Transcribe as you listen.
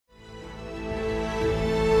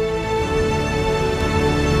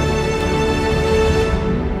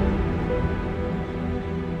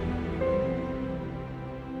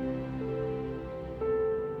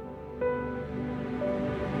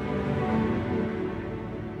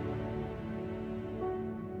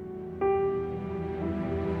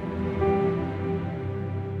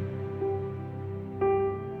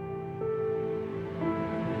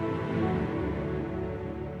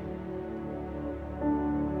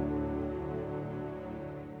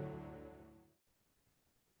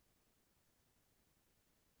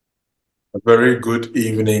A very good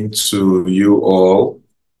evening to you all.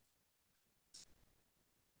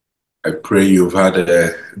 I pray you've had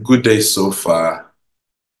a good day so far.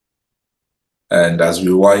 And as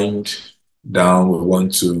we wind down, we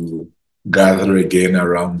want to gather again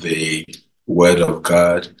around the Word of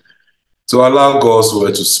God to allow God's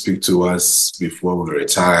Word to speak to us before we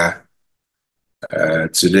retire.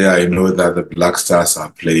 Today, I know that the Black Stars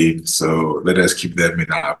are playing, so let us keep them in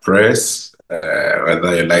our prayers,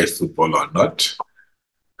 whether you like football or not.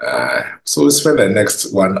 So we'll spend the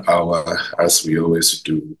next 1 hour, as we always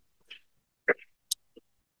do,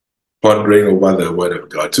 pondering over the Word of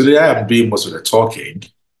God. Today, I am doing most of the talking,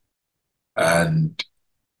 and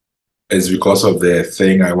it's because of the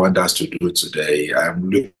thing I want us to do today. I'm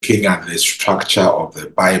looking at the structure of the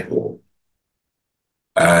Bible,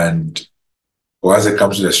 and once it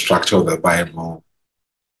comes to the structure of the Bible,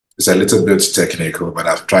 it's a little bit technical, but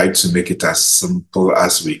I've tried to make it as simple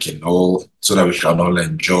as we can all, so that we can all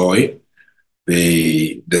enjoy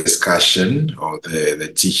the discussion or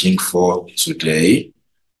the teaching for today.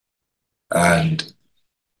 And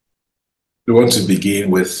we want to begin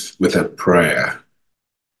with a prayer.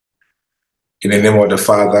 In the name of the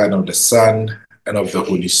Father, and of the Son, and of the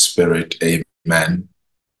Holy Spirit. Amen.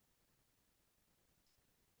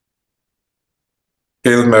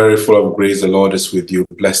 Hail Mary, full of grace, the Lord is with you.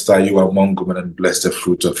 Blessed are you among women, and blessed the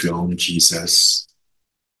fruit of your womb, Jesus.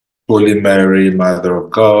 Holy Mary, Mother of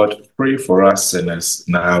God, pray for us sinners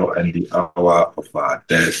now and the hour of our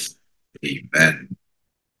death. Amen.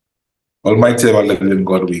 Almighty ever living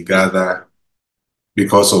God, we gather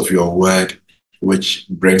because of your word, which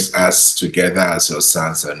brings us together as your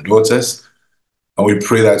sons and daughters. And we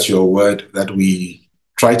pray that your word, that we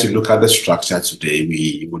try to look at the structure today,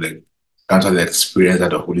 we would encounter the experience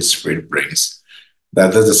that the Holy Spirit brings,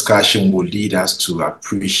 that this discussion will lead us to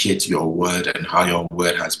appreciate your word and how your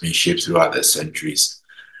word has been shaped throughout the centuries.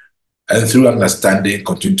 And through understanding,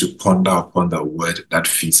 continue to ponder upon the word that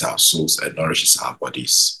feeds our souls and nourishes our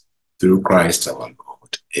bodies. Through Christ our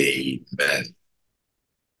Lord. Amen.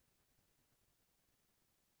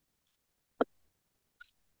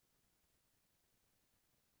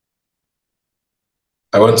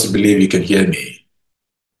 I want to believe you can hear me.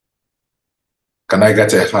 Can I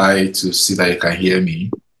get a hi to see that you can hear me?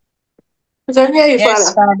 I can hear you,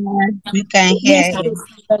 Yes, Father. Father, we can hear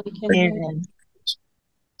you.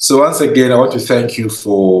 So once again, I want to thank you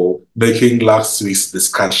for making last week's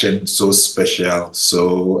discussion so special,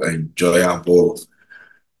 so enjoyable.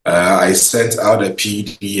 I sent out a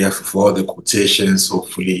PDF for all the quotations,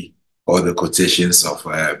 hopefully all the quotations of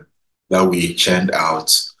that we churned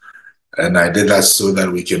out. And I did that so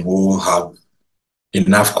that we can all have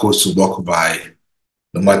enough quotes to walk by,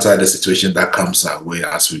 no matter the situation that comes our way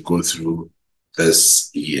as we go through this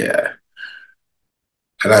year.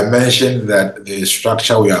 And I mentioned that the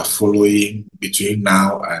structure we are following between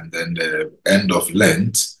now and then the end of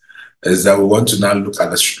Lent is that we want to now look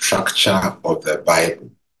at the structure of the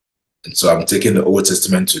Bible. And so I'm taking the Old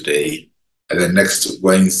Testament today, and then next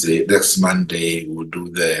Monday, we'll do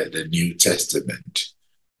the New Testament.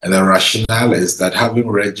 And the rationale is that having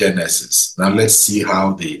read Genesis, now let's see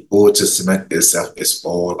how the Old Testament itself is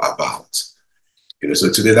all about.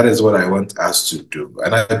 So today, that is what I want us to do.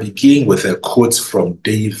 And I begin with a quote from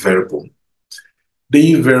Dei Verbum.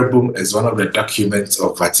 Dei Verbum is one of the documents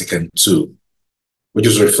of Vatican II, which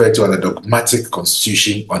is referred to as the dogmatic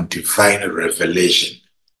constitution on divine revelation.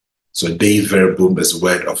 So Dei Verbum is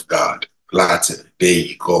word of God, Latin,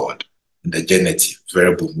 Dei, God, in the genitive,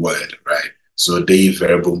 verbum, word, right? So Dei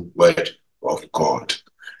Verbum, word of God.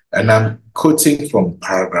 And I'm quoting from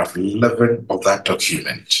paragraph 11 of that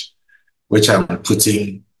document, which I'm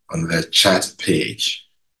putting on the chat page,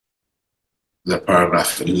 the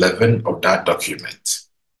paragraph 11 of that document.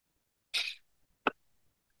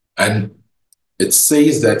 And it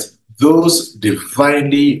says that those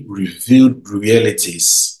divinely revealed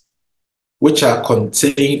realities which are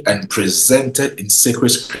contained and presented in sacred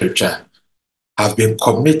scripture have been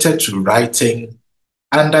committed to writing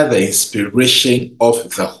under the inspiration of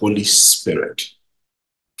the Holy Spirit.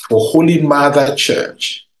 For Holy Mother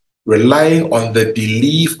Church, relying on the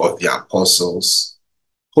belief of the apostles,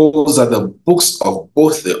 holds that the books of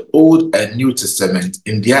both the Old and New Testament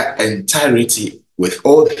in their entirety with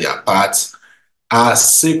all their parts are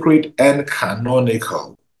sacred and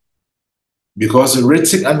canonical, because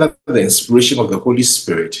written under the inspiration of the Holy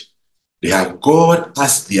Spirit, they have God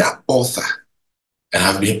as their author and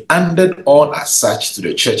have been handed on as such to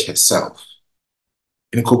the church herself.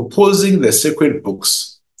 In composing the sacred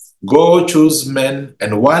books, God chose men,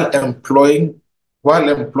 and while employed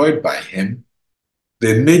by him,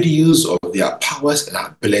 they made use of their powers and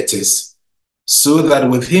abilities so that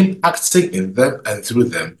with him acting in them and through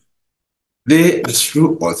them, they, as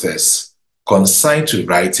true authors, consign to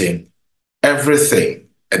writing everything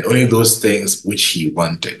and only those things which he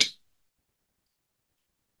wanted.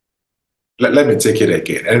 Let me take it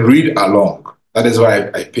again and read along. That is why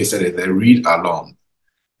I pasted it there. Read along.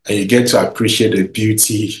 And you get to appreciate the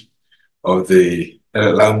beauty of the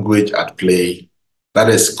language at play that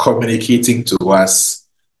is communicating to us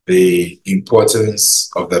the importance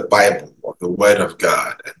of the Bible, of the Word of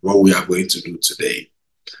God, and what we are going to do today.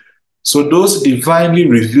 So those divinely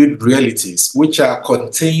revealed realities which are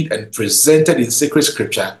contained and presented in sacred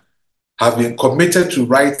scripture have been committed to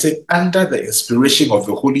writing under the inspiration of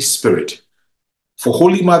the Holy Spirit for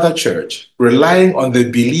Holy Mother Church, relying on the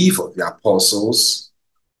belief of the apostles,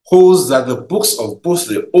 holds that the books of both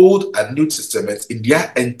the Old and New Testament in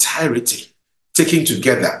their entirety, taken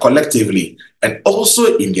together collectively, and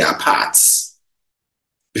also in their parts,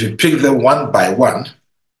 if you pick them one by one,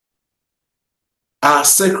 are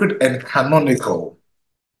sacred and canonical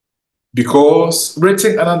because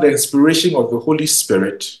written under the inspiration of the Holy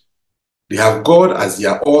Spirit, they have God as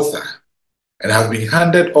their author and have been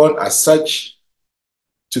handed on as such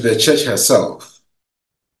to the church herself.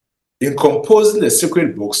 In composing the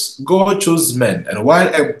sacred books, God chose men, and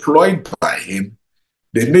while employed by him,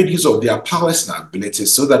 they made use of their powers and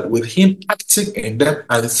abilities so that with him acting in them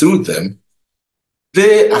and through them,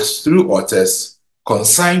 they, as true authors,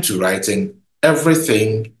 consigned to writing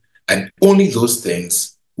everything and only those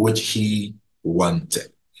things which he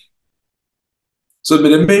wanted. So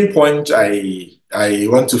the main point I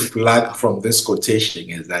want to flag from this quotation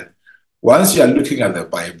is that once you are looking at the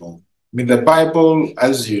Bible, I mean, the Bible,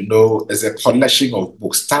 as you know, is a collection of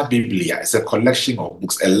books. Ta Biblia is a collection of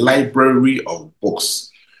books, a library of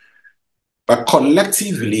books. But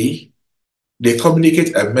collectively, they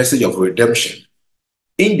communicate a message of redemption.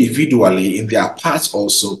 Individually, in their parts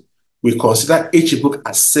also, we consider each book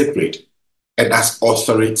as sacred and as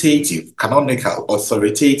authoritative, canonical,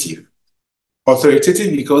 authoritative.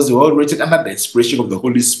 Authoritative because they were all written under the inspiration of the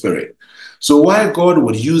Holy Spirit. So why God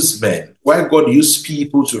would use men, why God used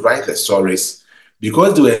people to write the stories,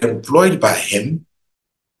 because they were employed by him,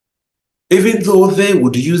 even though they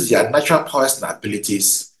would use their natural powers and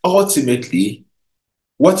abilities, ultimately,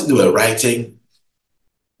 what they were writing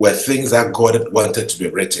were things that God wanted to be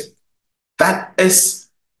written. That is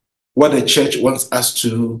what the church wants us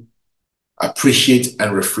to appreciate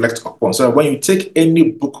and reflect upon. So when you take any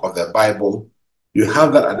book of the Bible, you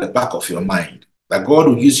have that at the back of your mind, that God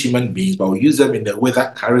will use human beings, but will use them in a way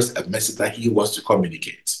that carries a message that he wants to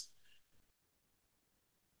communicate.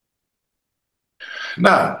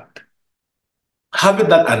 Now, having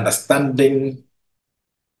that understanding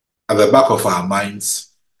at the back of our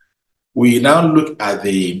minds, we now look at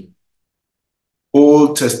the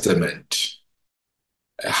Old Testament.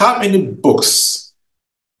 How many books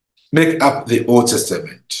make up the Old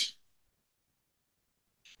Testament?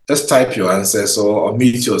 Just type your answers or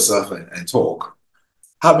mute yourself and talk.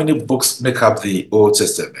 How many books make up the Old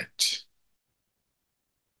Testament?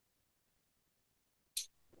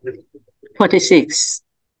 46.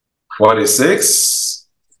 46.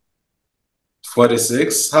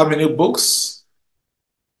 46. How many books?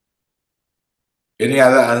 Any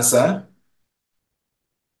other answer?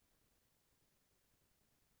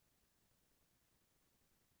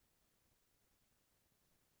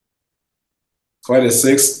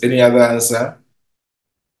 "46." Any other answer?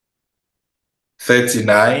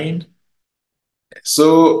 39.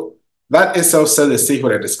 So that itself sets the stage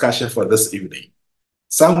for the discussion for this evening.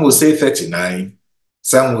 Some will say 39,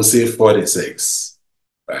 some will say 46,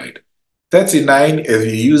 right? 39 if you're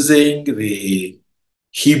using the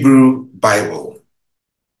Hebrew Bible.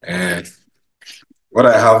 And what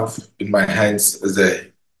I have in my hands is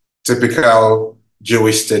a typical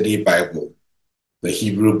Jewish study Bible, the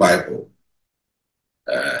Hebrew Bible.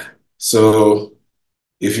 So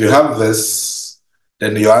if you have this,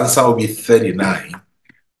 then your answer will be 39.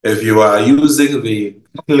 If you are using the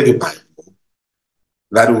Catholic Bible,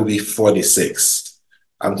 that will be 46.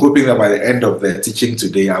 I'm hoping that by the end of the teaching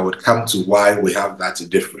today, I would come to why we have that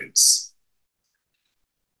difference.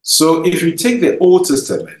 So if you take the Old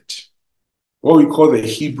Testament, what we call the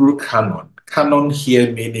Hebrew canon, canon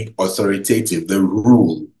here meaning authoritative, the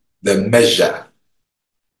rule, the measure.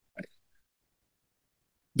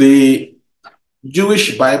 The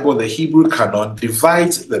Jewish Bible, the Hebrew canon,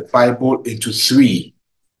 divides the Bible into three.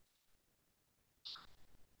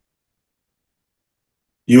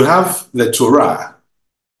 You have the Torah,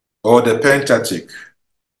 or the Pentateuch.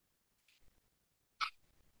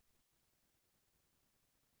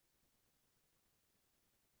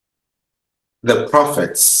 The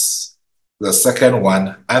prophets, the second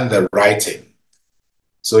one, and the writing.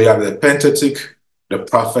 So you have the Pentateuch, the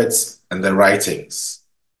prophets, and the writings.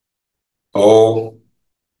 Or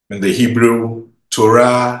in the Hebrew,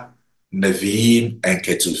 Torah, Nevi'im, and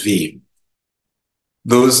Ketuvim.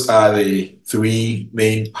 Those are the three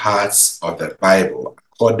main parts of the Bible,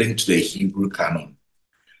 according to the Hebrew canon.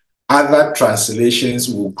 Other translations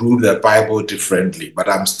will group the Bible differently, but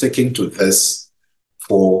I'm sticking to this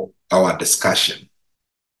for our discussion.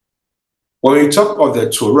 When we talk of the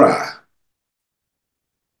Torah,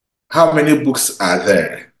 how many books are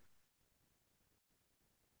there?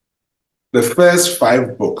 The first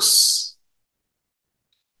 5 books.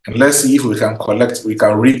 And let's see if we can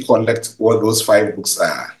recollect what those 5 books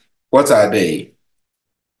are. What are they?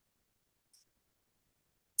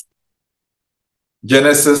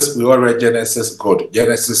 Genesis, we all read Genesis, good.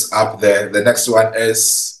 Genesis up there. The next one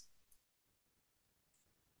is?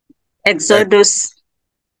 Exodus.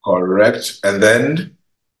 Correct. And then?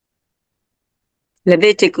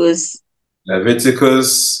 Leviticus.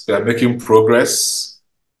 Leviticus, we are making progress.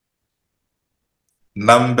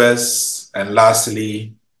 Numbers, and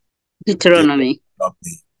lastly? Deuteronomy.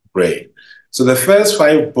 Great. So the first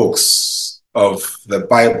 5 books of the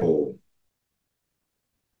Bible,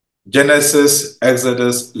 Genesis,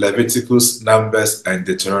 Exodus, Leviticus, Numbers, and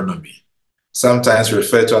Deuteronomy, sometimes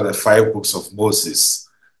referred to as the 5 books of Moses.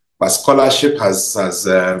 But scholarship has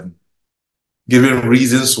given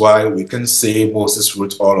reasons why we can say Moses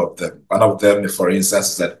wrote all of them. One of them, for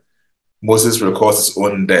instance, is that Moses records his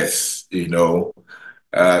own death,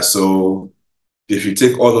 So if you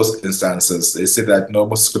take all those instances, they say that no,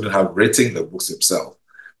 Moses couldn't have written the books himself,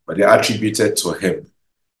 but they're attributed to him,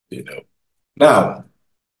 Now,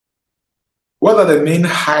 what are the main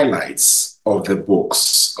highlights of the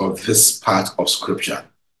books of this part of Scripture?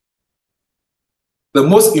 The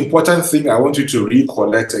most important thing I want you to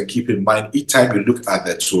recollect and keep in mind each time you look at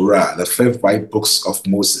the Torah, the first 5 books of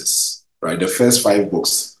Moses, right? The first 5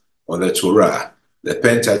 books of the Torah, the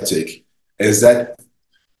Pentateuch, is that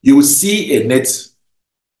you will see in it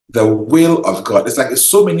the will of God. It's like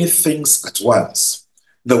so many things at once.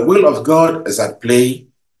 The will of God is at play.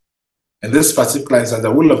 In this particular instance,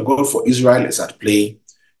 the will of God for Israel is at play.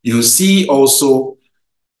 You see also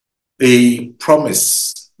a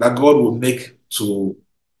promise that God will make to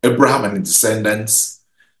Abraham and his descendants.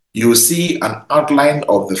 You will see an outline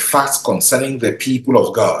of the facts concerning the people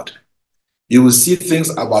of God. You will see things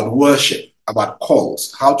about worship, about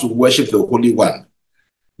calls, how to worship the Holy One.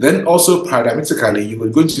 Then also paradigmatically, you are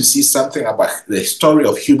going to see something about the story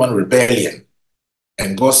of human rebellion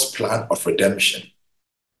and God's plan of redemption.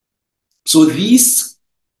 So these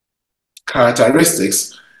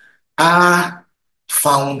characteristics are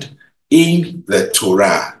found in the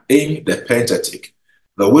Torah, in the Pentateuch.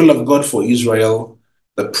 The will of God for Israel,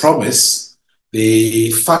 the promise,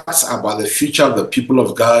 the facts about the future of the people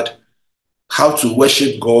of God, how to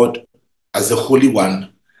worship God as the Holy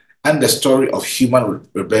One, and the story of human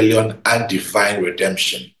rebellion and divine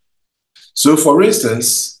redemption. So, for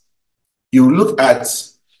instance, you look at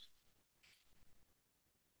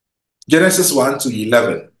Genesis 1 to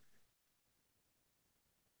 11,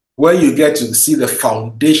 where you get to see the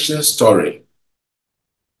foundation story.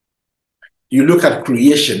 You look at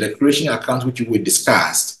creation, the creation account which we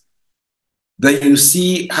discussed. Then you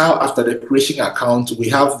see how after the creation account, we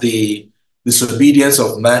have the disobedience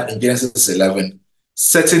of man in Genesis 11,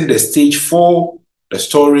 setting the stage for the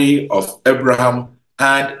story of Abraham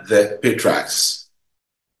and the patriarchs.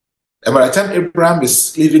 And by the time Abraham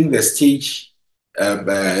is leaving the stage,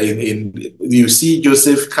 you see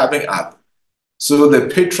Joseph coming up. So the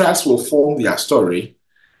patriarchs will form their story.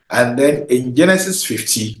 And then in Genesis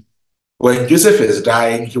 50, when Joseph is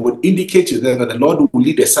dying, he would indicate to them that the Lord will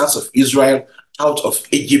lead the sons of Israel out of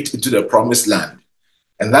Egypt into the promised land.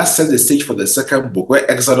 And that sets the stage for the second book, where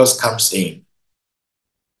Exodus comes in.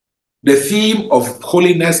 The theme of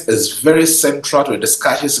holiness is very central to the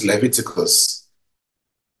discussions in Leviticus.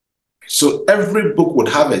 So every book would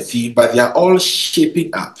have a theme, but they are all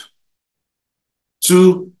shaping up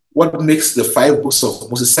to what makes the 5 books of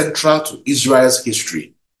Moses central to Israel's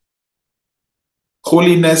history.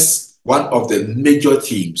 Holiness, one of the major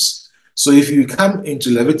themes. So if you come into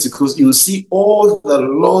Leviticus, you'll see all the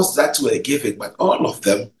laws that were given, but all of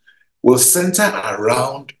them will center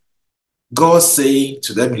around God saying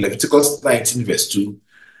to them in Leviticus 19 verse 2,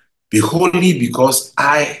 "Be holy because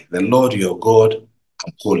I, the Lord your God,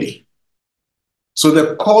 am holy." So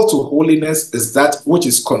the call to holiness is that which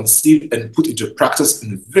is conceived and put into practice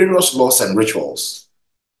in various laws and rituals.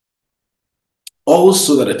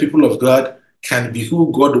 Also that the people of God can be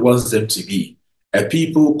who God wants them to be, a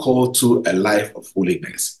people called to a life of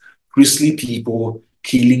holiness. priestly people,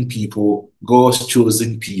 killing people, God's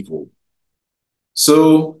chosen people.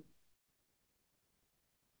 So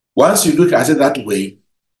once you look at it that way,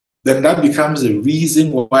 then that becomes the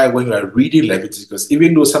reason why when you are reading Leviticus,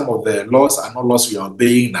 even though some of the laws are not laws we are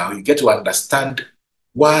obeying now, you get to understand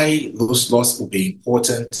why those laws will be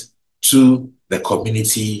important to the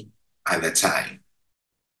community at the time.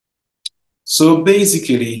 So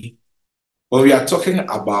basically, when we are talking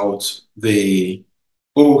about the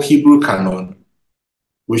whole Hebrew canon,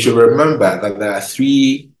 we should remember that there are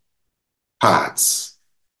three parts: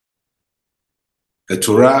 the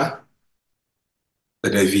Torah, the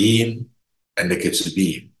Nevi'im, and the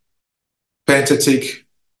Ketubim. Pentateuch,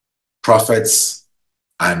 prophets,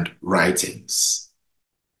 and writings.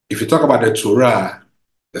 If you talk about the Torah,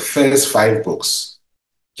 the first 5 books,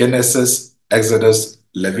 Genesis, Exodus,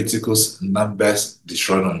 Leviticus, Numbers,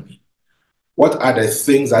 Deuteronomy. What are the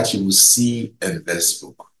things that you will see in this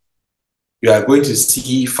book? You are going to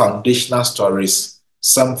see foundational stories,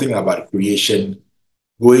 something about creation,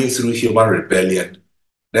 going through human rebellion.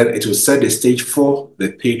 Then it will set the stage for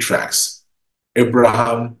the patriarchs.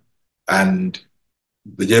 Abraham and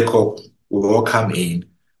Jacob will all come in.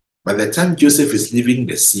 By the time Joseph is leaving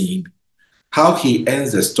the scene, how he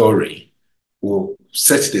ends the story will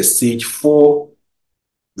set the stage for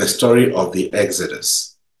the story of the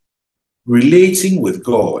Exodus. Relating with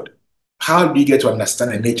God, how do you get to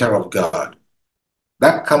understand the nature of God?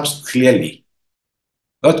 That comes clearly,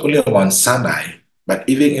 not only on Mount Sinai, but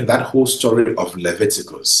even in that whole story of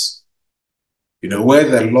Leviticus. You know, where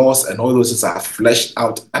the laws and all those things are fleshed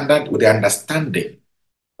out, and that with the understanding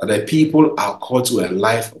that the people are called to a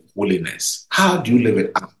life of holiness. How do you live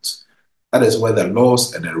it out? That is where the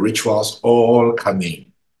laws and the rituals all come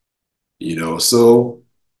in. You know, so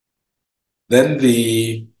then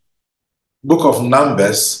the book of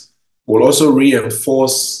Numbers will also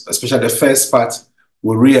reinforce, especially the first part,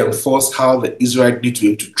 will reinforce how the Israelites need to be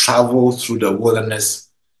able to travel through the wilderness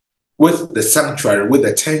with the sanctuary, with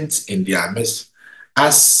the tent in their midst,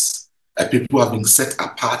 as a people have been set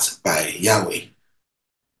apart by Yahweh.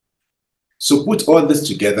 So put all this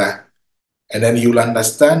together, and then you'll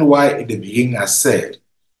understand why in the beginning I said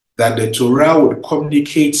that the Torah would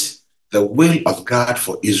communicate the will of God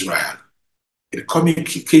for Israel. It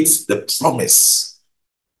communicates the promise.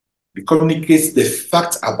 It communicates the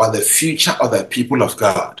fact about the future of the people of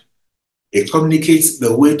God. It communicates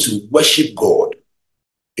the way to worship God.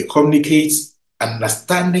 It communicates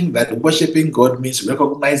understanding that worshiping God means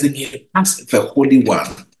recognizing Him as the Holy One.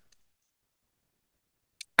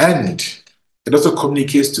 And it also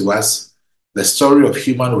communicates to us the story of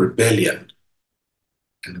human rebellion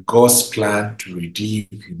and God's plan to redeem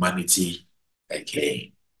humanity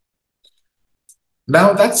again.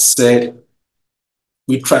 Now that said,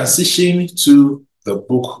 we transition to the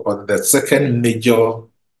book on the second major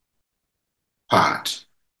part.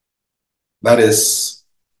 That is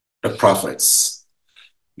the prophets.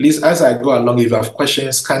 Please, as I go along, if you have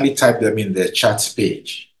questions, kindly type them in the chat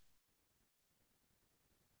page.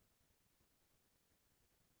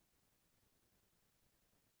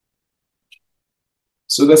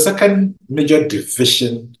 So the second major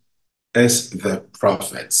division is the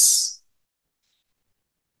prophets.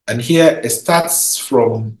 And here it starts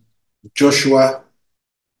from Joshua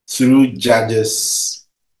through Judges,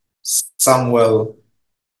 Samuel,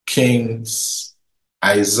 Kings,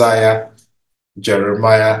 Isaiah,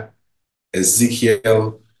 Jeremiah,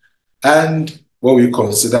 Ezekiel, and what we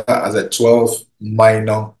consider as the 12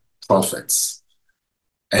 minor prophets.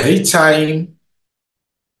 And each time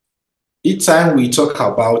we talk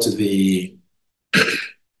about the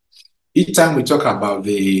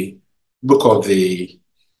book of the,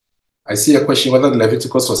 I see a question whether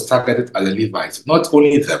Leviticus was targeted at the Levites. Not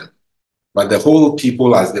only them, but the whole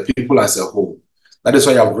people as a whole. That is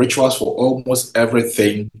why you have rituals for almost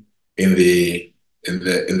everything in the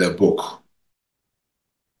book.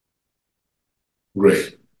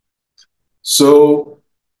 Great. So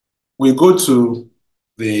we go to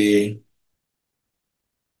the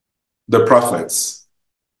prophets.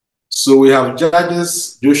 So we have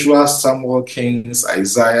Judges, Joshua, Samuel, Kings,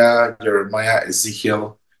 Isaiah, Jeremiah,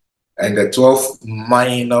 Ezekiel, and the 12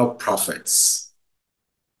 minor prophets.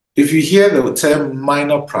 If you hear the term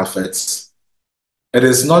minor prophets, it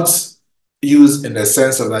is not used in the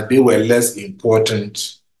sense of that they were less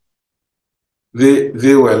important.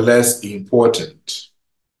 They were less important.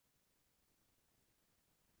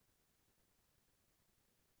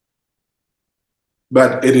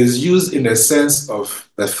 But it is used in the sense of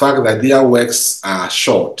the fact that their works are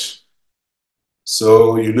short.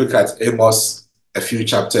 So you look at Amos, a few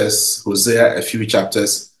chapters, Hosea, a few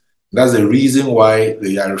chapters, That's the reason why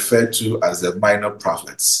they are referred to as the minor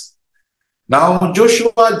prophets. Now,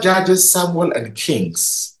 Joshua, Judges, Samuel, and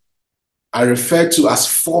Kings are referred to as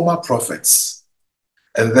former prophets.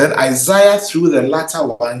 And then Isaiah through the latter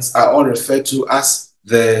ones are all referred to as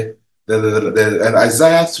and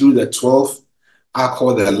Isaiah through the 12 are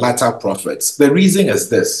called the latter prophets. The reason is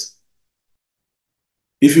this.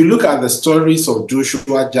 If you look at the stories of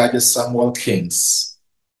Joshua, Judges, Samuel, Kings,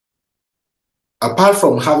 apart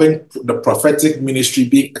from having the prophetic ministry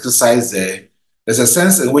being exercised there, there's a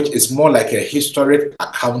sense in which it's more like a historic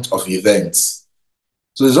account of events.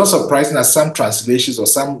 So it's not surprising that some translations or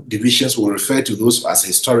some divisions will refer to those as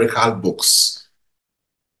historical books.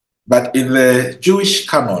 But in the Jewish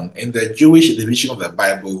canon, in the Jewish division of the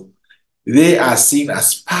Bible, they are seen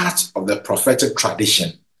as part of the prophetic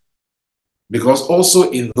tradition. Because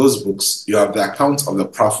also in those books, you have the accounts of the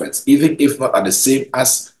prophets, even if not at the same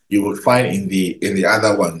as you will find in the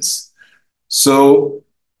other ones. So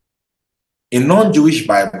in non-Jewish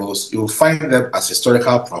Bibles, you will find them as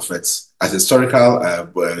historical prophets, as historical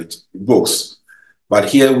books. But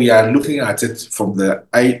here we are looking at it from the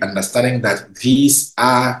understanding that these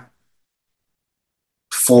are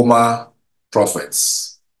former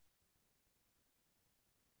prophets.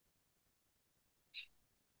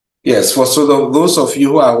 Yes, for those of you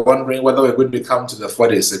who are wondering whether we're going to come to the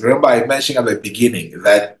 40s, remember I mentioned at the beginning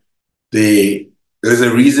that there's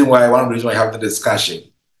a reason why, one reason why I have the discussion.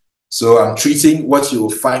 So I'm treating what you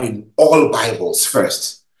will find in all Bibles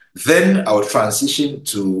first. Then I'll transition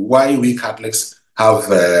to why we Catholics have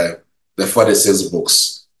the 46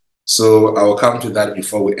 books. So I will come to that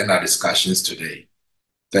before we end our discussions today.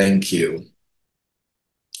 Thank you.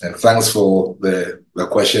 And thanks for the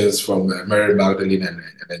questions from Mary Magdalene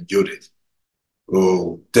and Judith.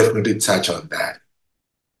 We'll definitely touch on that.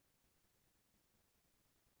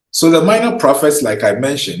 So the minor prophets, like I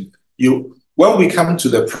mentioned, when we come to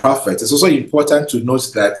the prophets, it's also important to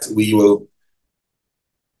note that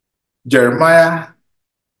Jeremiah,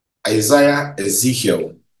 Isaiah,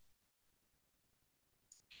 Ezekiel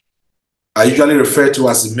are usually referred to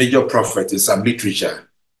as the major prophets in some literature.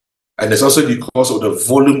 And it's also because of the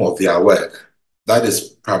volume of their work. That is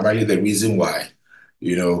primarily the reason why.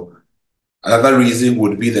 Another reason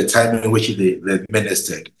would be the time in which they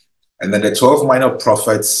ministered. And then the 12 minor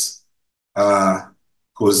prophets are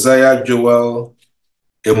Hosea, Joel,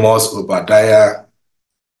 Amos, Obadiah,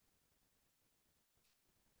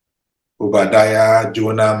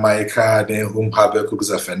 Jonah, Micah, Nahum, Habakkuk,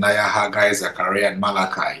 Zephaniah, Haggai, Zechariah, and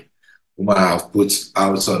Malachi, whom I have put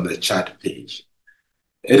out on the chat page.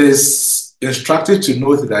 It is instructive to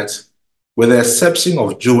note that with the exception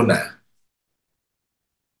of Jonah,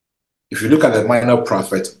 if you look at the minor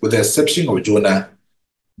prophets, with the exception of Jonah,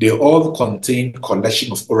 they all contain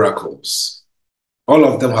collection of oracles. All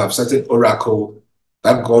of them have certain oracle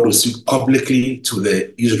that God will speak publicly to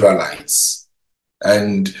the Israelites.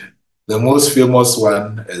 And the most famous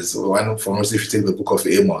one is one from us, if you take the book of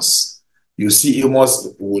Amos. You see Amos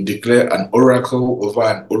will declare an oracle over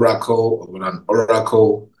an oracle over an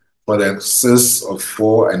oracle for the 6 or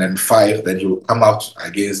 4 and then 5, then he will come out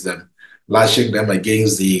against them, lashing them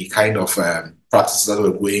against the kind of practices that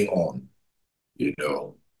were going on,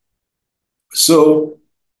 So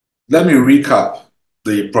let me recap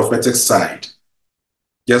the prophetic side,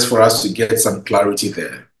 just for us to get some clarity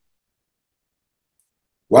there.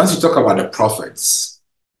 Once you talk about the prophets,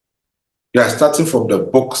 you are starting from the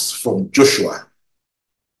books from Joshua,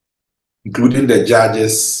 including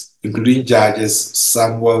Judges,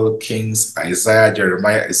 Samuel, Kings, Isaiah,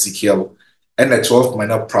 Jeremiah, Ezekiel, and the 12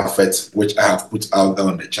 minor prophets, which I have put out there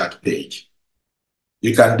on the chat page.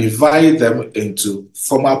 You can divide them into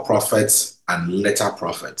former prophets and later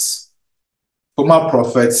prophets. Former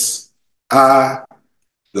prophets are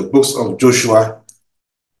the books of Joshua,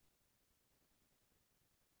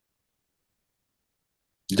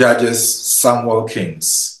 Judges, Samuel,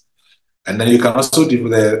 Kings. And then you can also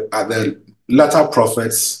divide the latter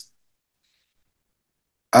prophets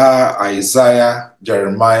are Isaiah,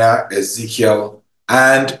 Jeremiah, Ezekiel,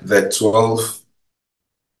 and the 12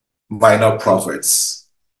 minor prophets.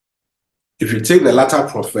 If you take the latter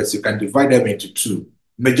prophets, you can divide them into 2,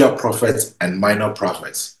 major prophets and minor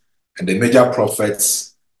prophets. And the major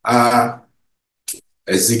prophets are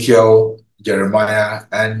Ezekiel, Jeremiah,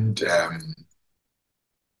 and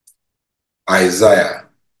Isaiah.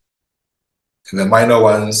 And the minor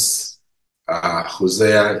ones are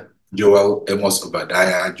Hosea, Joel, Amos,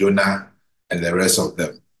 Obadiah, Jonah, and the rest of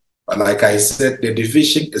them. But like I said, the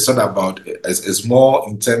division is not about, it's more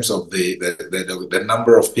in terms of the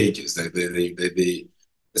number of pages, the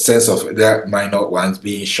sense of their minor ones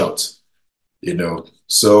being short,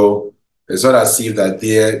 So it's not as if that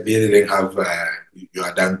they didn't have, you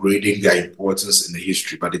are downgrading their importance in the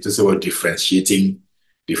history, but it is about differentiating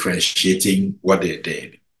what they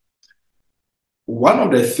did. One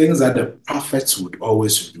of the things that the prophets would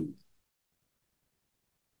always do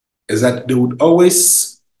is that they would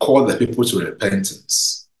always call the people to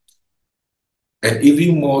repentance. And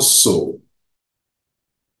even more so,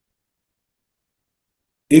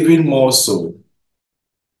 they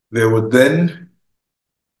would then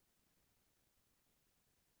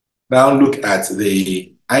now look at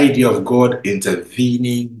the idea of God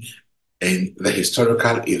intervening in the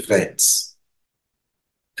historical events.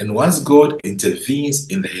 And once God intervenes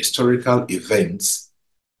in the historical events,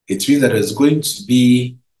 it means that there's going to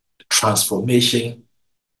be transformation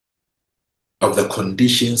of the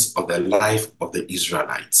conditions of the life of the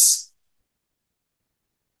Israelites.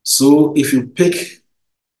 So if you pick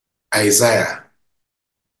Isaiah,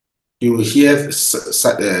 you will hear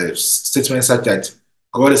statements such that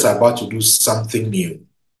God is about to do something new.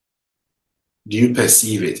 Do you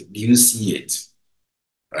perceive it? Do you see it?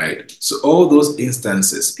 Right? So all those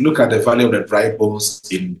instances, look at the valley of the dry bones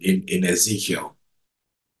in Ezekiel.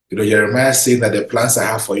 You know, Jeremiah saying that the plans I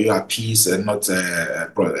have for you are peace and not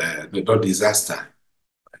disaster.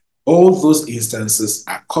 All those instances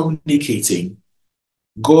are communicating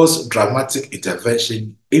God's dramatic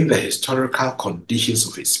intervention in the historical conditions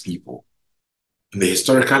of his people, in the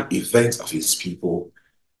historical events of his people,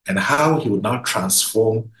 and how he will now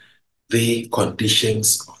transform the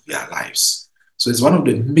conditions of their lives. So it's one of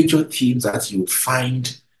the major themes that you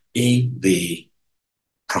find in the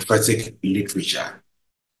prophetic literature.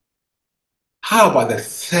 How about the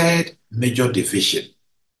third major division?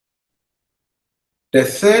 The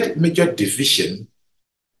third major division,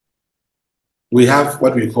 we have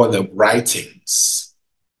what we call the writings.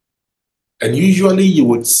 And usually you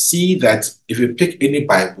would see that if you pick any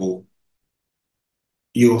Bible,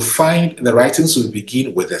 you'll find the writings will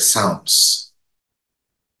begin with the Psalms.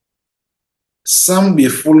 Some may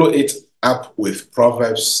follow it up with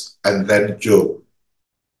Proverbs and then Job.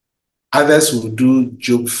 Others will do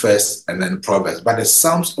Job first and then Proverbs. But the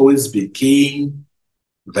Psalms always begin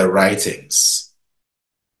the writings.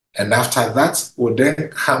 And after that will then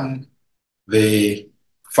come the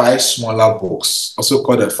 5 smaller books, also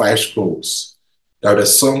called the 5 scrolls. You have the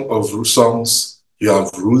Song of Songs, you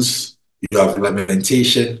have Ruth, you have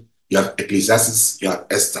Lamentation, you have Ecclesiastes, you have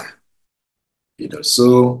Esther. You know,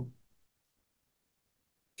 so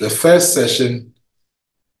the first session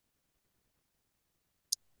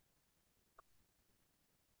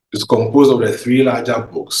is composed of the 3 larger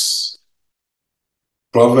books,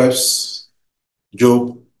 Proverbs,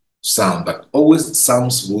 Job, Psalm, but always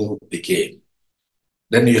Psalms will begin.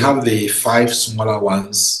 Then you have the 5 smaller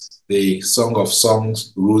ones, the Song of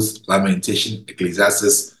Songs, Ruth, Lamentation,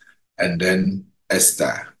 Ecclesiastes, and then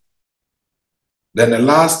Esther. Then the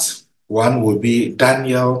last one will be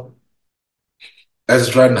Daniel,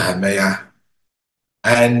 Ezra, Nehemiah,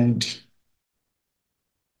 and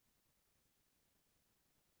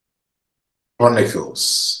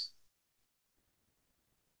Chronicles.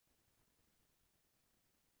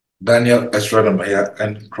 Daniel, Ezra, Nehemiah,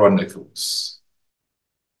 and Chronicles.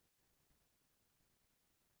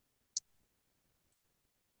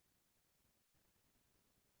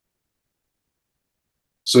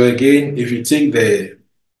 So again, if you take the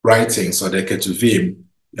writings or the Ketuvim,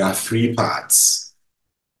 there are 3 parts.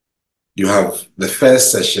 You have the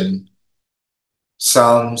first session,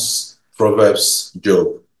 Psalms, Proverbs,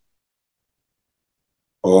 Job,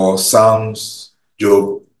 or Psalms,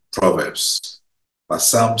 Job, Proverbs. But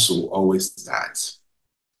Psalms will always start.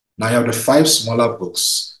 Now you have the 5 smaller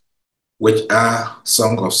books, which are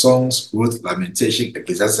Song of Songs, Ruth, Lamentation,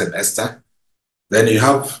 Ecclesiastes, and Esther. Then you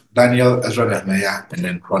have Daniel, Ezra, Nehemiah, and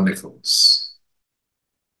then Chronicles.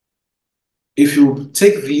 If you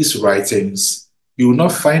take these writings, you will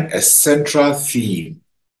not find a central theme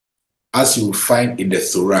as you will find in the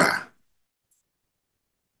Torah,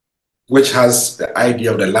 which has the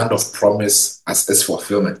idea of the land of promise as its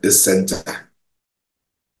fulfillment, its center.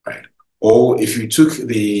 Right? Or if you took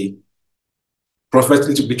the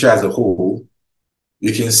prophetic literature as a whole,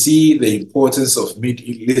 you can see the importance of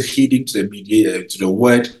heeding to the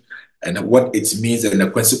word and what it means and the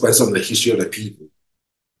consequence of the history of the people.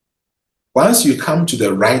 Once you come to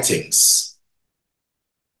the writings,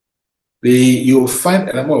 you'll find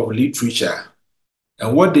a number of literature,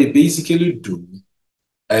 and what they basically do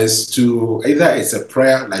is to either it's a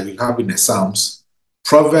prayer like we have in the Psalms,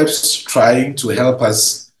 Proverbs trying to help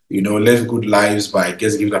us, live good lives by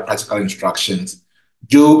just giving us practical instructions.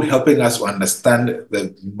 Job helping us to understand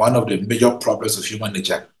one of the major problems of human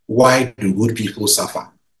nature, why do good people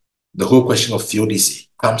suffer? The whole question of theodicy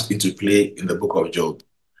comes into play in the book of Job.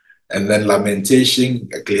 And then Lamentation,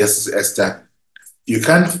 Ecclesiastes, Esther. You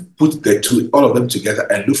can't put the two, all of them together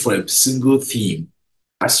and look for a single theme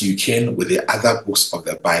as you can with the other books of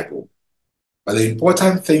the Bible. But the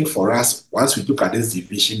important thing for us, once we look at this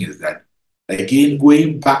division, is that, again,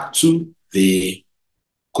 going back to the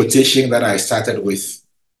quotation that I started with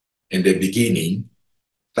in the beginning,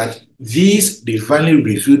 that these divinely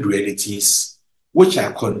revealed realities, which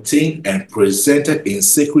are contained and presented in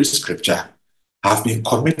sacred scripture, have been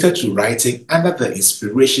committed to writing under the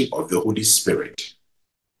inspiration of the Holy Spirit.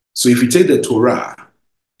 So if you take the Torah,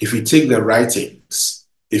 if you take the writings,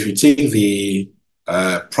 if you take the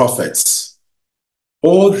prophets,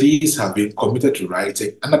 all these have been committed to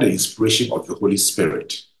writing under the inspiration of the Holy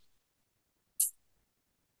Spirit.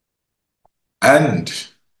 And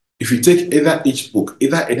if you take either each book,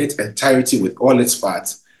 either in its entirety with all its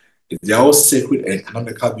parts, they are all sacred and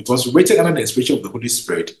canonical because written under the inspiration of the Holy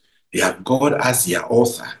Spirit, they have God as their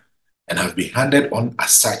author and have been handed on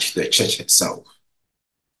as such the church itself.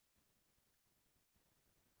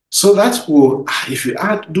 So that will, if you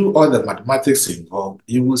do all the mathematics involved,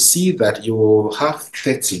 you will see that you will have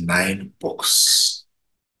 39 books.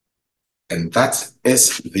 And that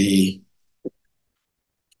is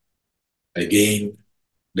again,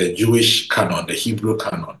 the Jewish canon, the Hebrew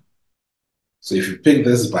canon. So if you pick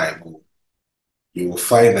this Bible, you will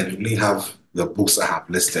find that you only have the books I have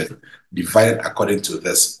listed divided according to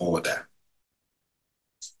this order.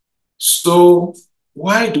 So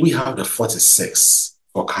why do we have the 46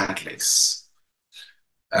 for Catholics?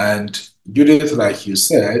 And Judith, like you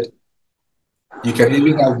said, you can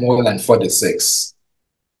even have more than 46.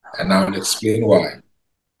 And I will explain why.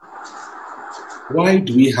 Why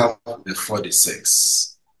do we have the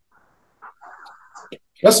 46?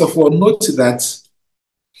 First of all, note that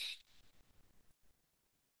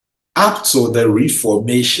up to the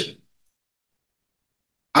Reformation,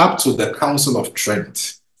 up to the Council of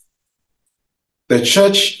Trent, the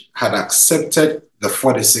church had accepted the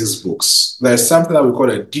 46 books. There's something that we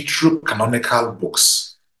call a deuterocanonical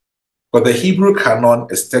books. But the Hebrew canon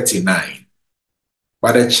is 39.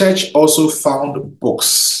 But the church also found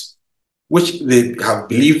books which they have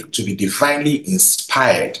believed to be divinely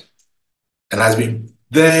inspired and has been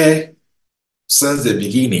there since the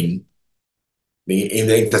beginning in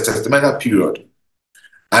the intertestamental period.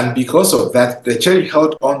 And because of that, the church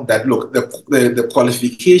held on that, look, the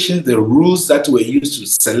qualifications, the rules that were used to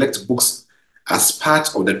select books as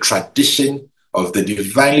part of the tradition of the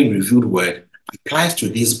divinely revealed word applies to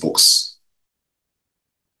these books.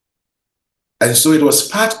 And so it was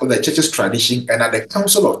part of the church's tradition, and at the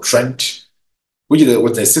Council of Trent, which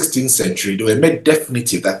was the 16th century, they were made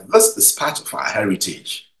definitive that this is part of our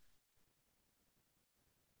heritage.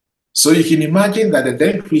 So you can imagine that the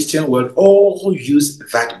then Christian world all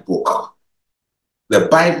used that book. The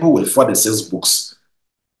Bible with 46 books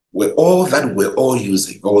were all that we're all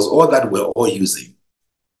using, or was all that we're all using.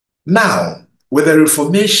 Now, with the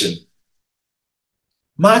Reformation,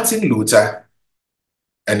 Martin Luther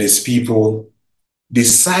and his people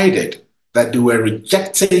decided that they were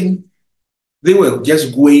rejecting, they were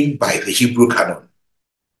just going by the Hebrew canon.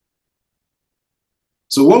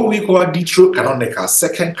 So what we call deuterocanonical,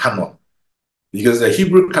 second canon, because the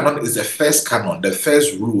Hebrew canon is the first canon, the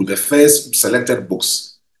first rule, the first selected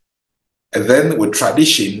books. And then with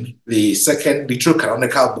tradition, the second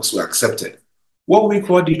deuterocanonical books were accepted. What we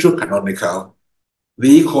call deuterocanonical,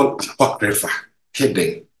 they call apocrypha,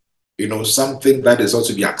 hidden, something that is also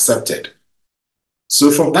to be accepted. So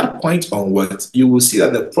from that point onwards, you will see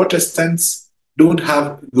that the Protestants don't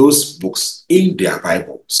have those books in their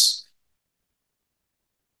Bibles.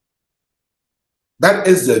 That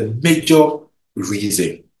is the major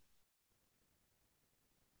reason.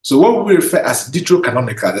 So what we refer as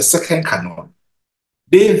deuterocanonical, the second canon,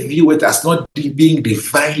 they view it as not being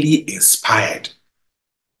divinely inspired.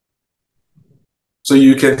 So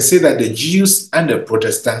you can say that the Jews and the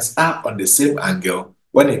Protestants are on the same angle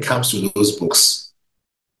when it comes to those books.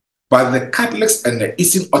 But the Catholics and the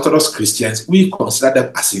Eastern Orthodox Christians, we consider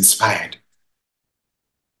them as inspired.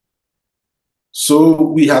 So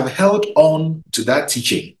we have held on to that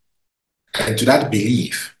teaching and to that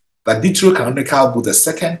belief that deuterocanonical book, the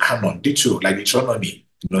second canon, like Deuteronomy,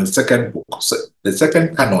 the second book, so the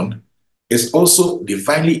second canon is also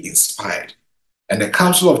divinely inspired. And the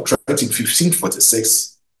Council of Trent in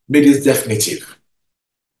 1546 made it definitive.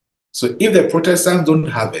 So if the Protestants don't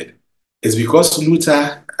have it, it's because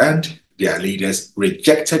Luther and their leaders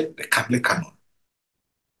rejected the Catholic canon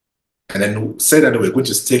and then said that they were going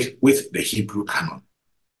to stick with the Hebrew canon.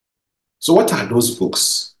 So what are those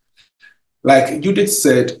books? Like Judith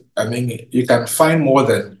said, I mean, you can find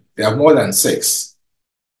there are more than six,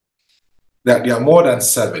 that there are more than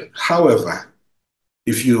seven. However,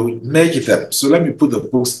 if you merge them, so let me put the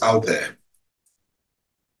books out there.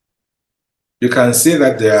 You can see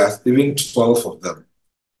that there are even 12 of them.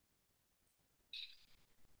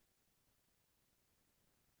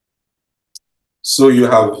 So you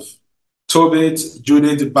have Tobit,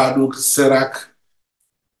 Judith, Baruch, Sirach,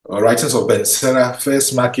 writings of Ben Sira,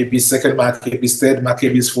 first Maccabees, second Maccabees, third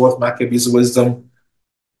Maccabees, fourth Maccabees, wisdom,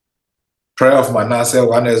 prayer of Manasseh,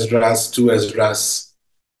 one Esdras, two Esdras.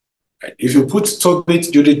 If you put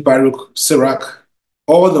Tobit, Judith, Baruch, Sirach,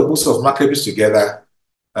 all the books of Maccabees together,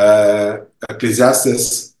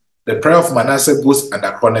 Ecclesiastes, the prayer of Manasseh books and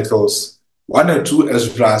the Chronicles, one and two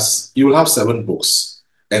Esdras, you will have 7 books,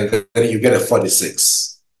 and then you get a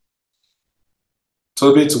 46.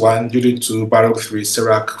 Tobit 1, Judith 2, Baruch 3,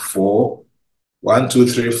 Sirach 4, 1, 2,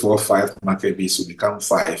 3, 4, 5 Maccabees will become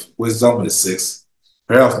 5. Wisdom is 6.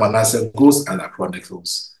 Prayer of Manasseh goes and the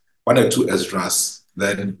Chronicles. 1 and 2 Esdras,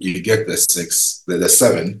 then you get the 6, the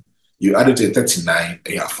 7. You add it to 39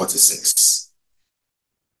 and you have 46.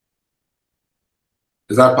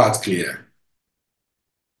 Is that part clear?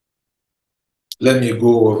 Let me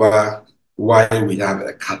go over why we have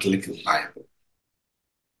a Catholic Bible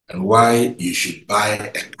and why you should buy a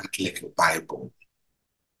Catholic Bible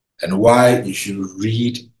and why you should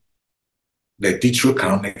read the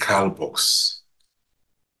Deuterocanonical books.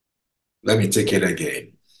 Let me take it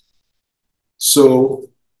again. So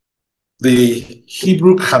the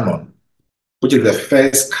Hebrew canon, which is the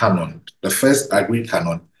first canon, the first agreed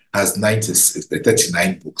canon, has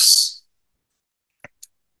 39 books.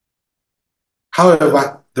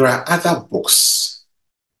 However, there are other books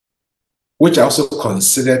which are also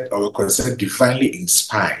considered divinely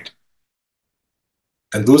inspired.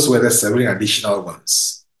 And those were the 7 additional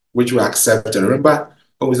ones, which were accepted. Remember,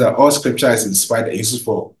 when we said all scripture is inspired and used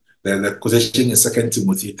for the quotation in 2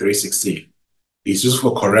 Timothy 3:16. It's used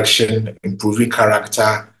for correction, improving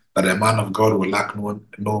character, that a man of God will lack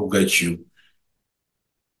no virtue.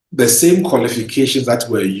 The same qualifications that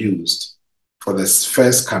were used for this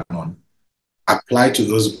first canon apply to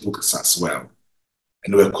those books as well,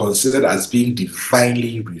 and were considered as being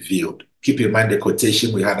divinely revealed. Keep in mind the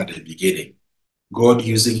quotation we had at the beginning. God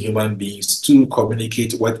using human beings to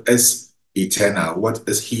communicate what is eternal, what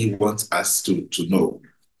is He wants us to know.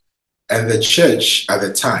 And the church at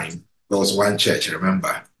the time, there was one church,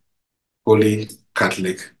 remember, Holy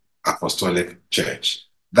Catholic Apostolic Church.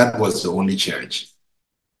 That was the only church.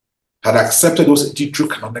 Had accepted those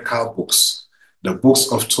Deuterocanonical books, the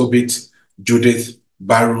books of Tobit, Judith,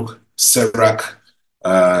 Baruch, Sirach,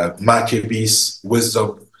 Maccabees,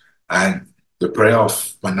 Wisdom, and the prayer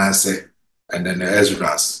of Manasseh, and then the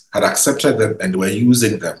Ezras, had accepted them and were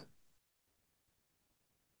using them.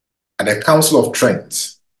 At the Council of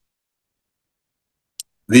Trent,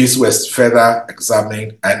 these were further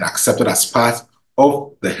examined and accepted as part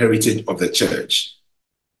of the heritage of the church.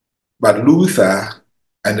 But Luther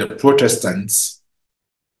and the Protestants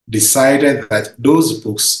decided that those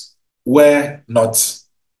books were not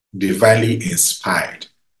divinely inspired,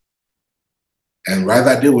 and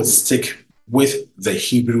rather they would stick with the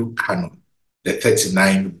Hebrew canon, the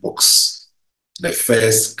 39 books, the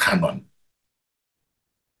first canon.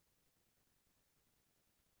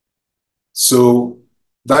 So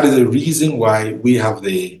that is the reason why we have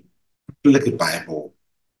the Catholic Bible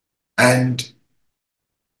and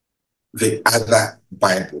the other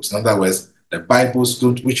Bibles. In other words, the Bibles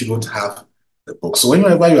which don't have the book. So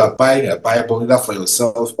whenever you are buying a Bible, either for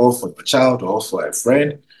yourself or for your child or for a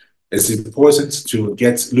friend, it's important to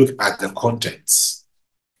look at the contents.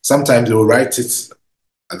 Sometimes they will write it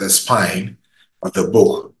at the spine of the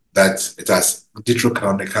book that it has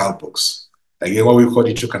Deuterocanonical books. Again, what we call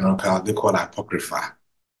Deuterocanonical, they call Apocrypha.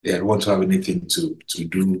 They don't want to have anything to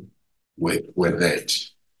do with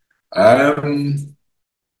it.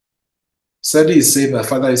 Sadie is saying, my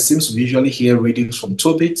father, it seems we usually hear readings from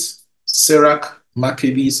Tobit, Sirach,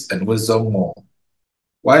 Maccabees, and Wisdom more.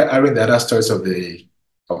 Why aren't the other stories of the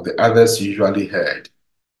others usually heard?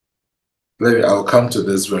 I'll come to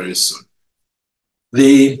this very soon.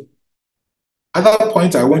 The other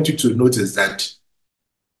point I want you to notice that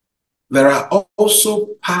there are also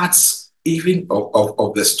parts even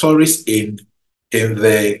of the stories in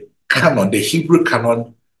the canon, the Hebrew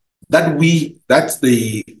canon, that in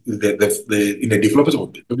the development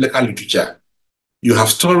of biblical literature, you have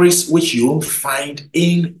stories which you won't find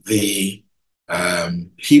in the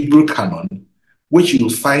Hebrew canon, which you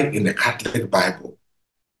will find in the Catholic Bible.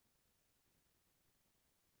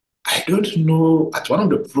 I don't know, at one of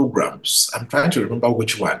the programs, I'm trying to remember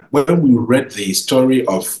which one, when we read the story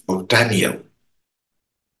of Daniel,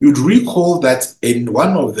 you'd recall that in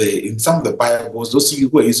some of the Bibles, those of you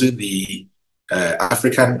who are using the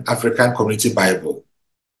African Community Bible,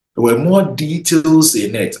 there were more details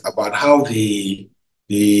in it about how the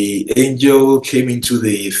angel came into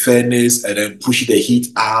the furnace and then pushed the heat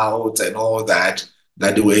out and all that.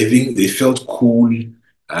 That they felt cool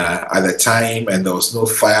at the time, and there was no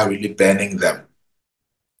fire really burning them.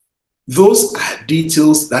 Those are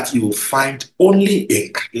details that you will find only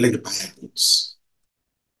in Catholic Bibles.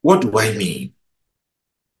 What do I mean?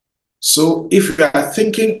 So if you are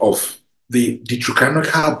thinking of the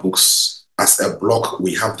Deuterocanonical books as a block,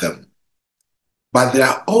 we have them. But there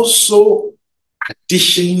are also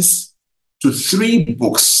additions to 3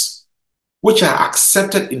 books which are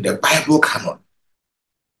accepted in the Bible canon,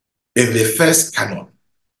 in the first canon.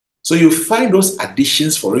 So you find those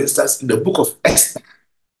additions, for instance, in the book of Esther,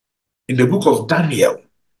 in the book of Daniel,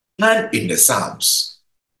 and in the Psalms.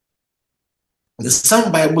 In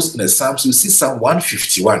some Bibles, in the Psalms, you see Psalm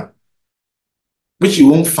 151, which you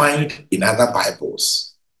won't find in other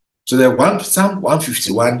Bibles. So Psalm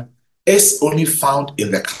 151 is only found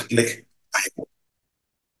in the Catholic Bible.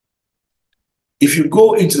 If you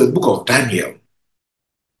go into the book of Daniel,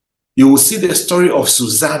 you will see the story of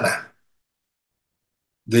Susanna,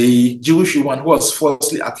 the Jewish woman who was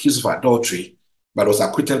falsely accused of adultery, but was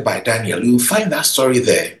acquitted by Daniel. You will find that story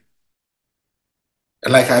there.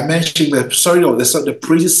 And like I mentioned, the story of the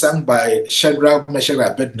praises sung by Shadrach, Meshach, and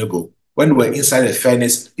Abednego when they were inside the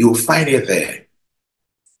furnace, you will find it there.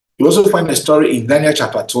 You also find a story in Daniel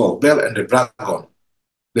chapter 12, Bel and the dragon.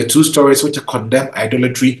 The 2 stories which condemn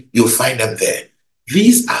idolatry, you'll find them there.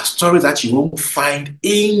 These are stories that you won't find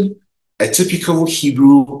in a typical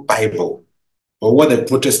Hebrew Bible or what the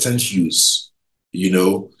Protestants use,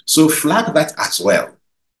 So flag that as well.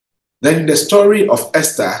 Then in the story of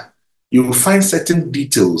Esther, you will find certain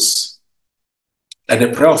details. Like the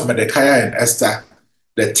prayer of Mordecai and Esther,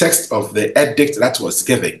 the text of the edict that was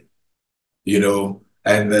given,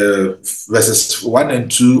 and verses 1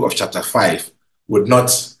 and 2 of chapter 5 would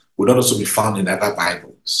not also be found in other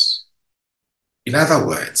Bibles. In other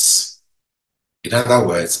words,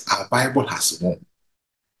 our Bible has more.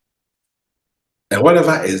 And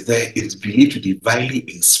whatever is there is believed to be divinely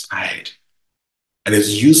inspired and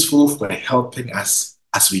is useful for helping us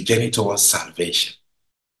as we journey towards salvation.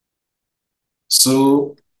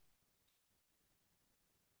 So,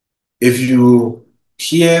 if you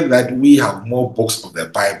hear that we have more books of the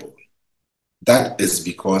Bible, that is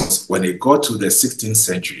because when it got to the 16th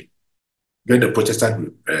century, during the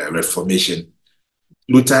Protestant Reformation,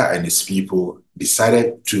 Luther and his people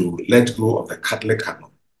decided to let go of the Catholic canon,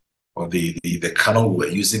 or the canon we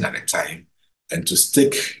were using at the time, and to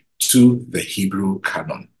stick to the Hebrew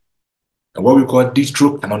canon. And what we call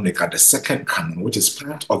Deuterocanonical, the second canon, which is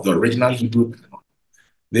part of the original Hebrew canon,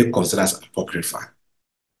 they consider as apocrypha,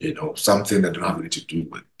 something that don't have anything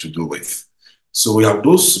to do with. So we have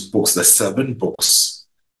those books, the 7 books,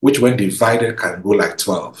 which when divided can go like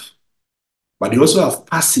 12. But you also have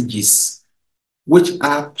passages which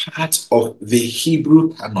are part of the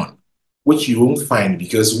Hebrew canon, which you won't find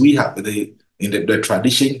because we have the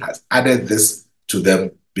tradition has added this to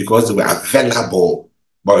them because they were available,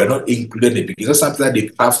 but we're not including it because something that they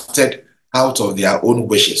crafted out of their own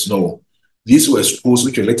wishes. No, these were scrolls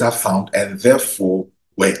which were later found and therefore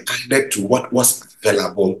were added to what was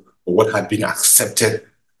available or what had been accepted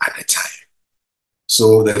at the time.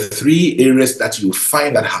 So the 3 areas that you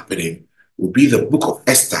find that happening will be the book of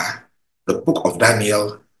Esther, the book of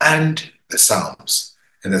Daniel, and the Psalms.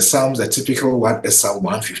 And the Psalms, the typical one is Psalm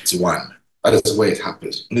 151. That is where it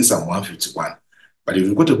happens, only Psalm 151. But if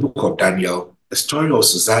you go to the book of Daniel, the story of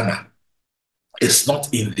Susanna is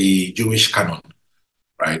not in the Jewish canon,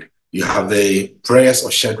 right? You have the prayers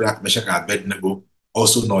of Shadrach, Meshach, and Abednego,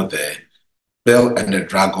 also not there. Bel and the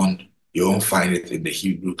dragon, you won't find it in the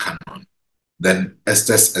Hebrew canon. Then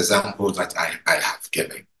Esther's example that I have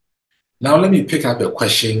given. Now let me pick up a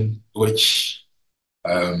question which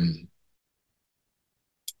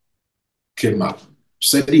came up.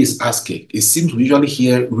 Sadie is asking, it seems we usually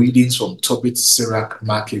hear readings from Tobit, Sirach,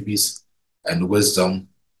 Maccabees, and Wisdom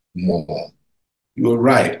more. You're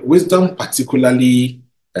right. Wisdom particularly,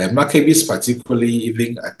 Maccabees particularly,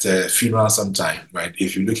 even at a funeral sometime, right?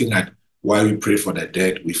 If you're looking at why we pray for the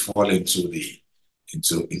dead, we fall into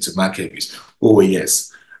Maccabees. Oh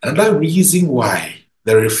yes. Another reason why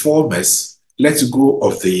the reformers let go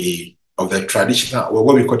of the traditional, or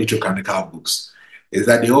what we call the Deuterocanonical books, is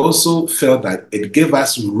that they also felt that it gave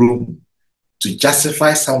us room to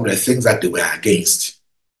justify some of the things that they were against.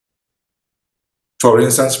 For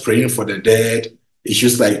instance, praying for the dead,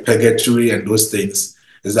 issues like purgatory and those things.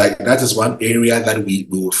 It's like that is one area that we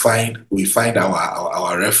will find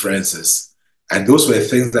our references. And those were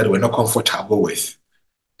things that we're not comfortable with.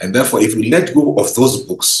 And therefore, if we let go of those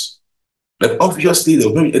books, then obviously there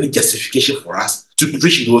will not be any justification for us to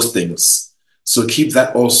preach those things. So keep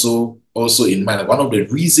that also in mind. One of the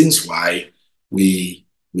reasons why we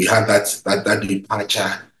had that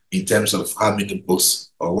departure in terms of how many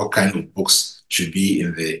books or what kind of books should be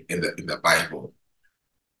in the Bible.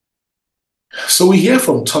 So we hear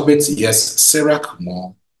from Tobit, yes, Sarah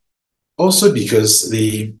more, also because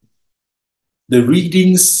the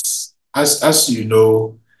readings, as you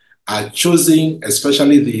know, are chosen,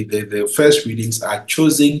 especially the first readings are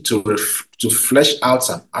chosen to flesh out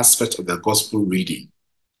some aspect of the gospel reading.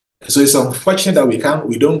 So it's unfortunate that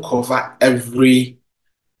we don't cover every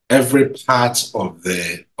part of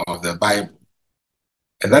the Bible.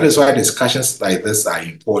 And that is why discussions like this are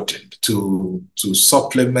important to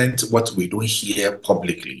supplement what we don't hear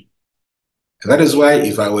publicly. And that is why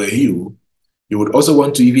if I were you would also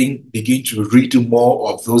want to even begin to read more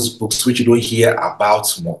of those books which you don't hear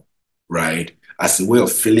about more, right? As a way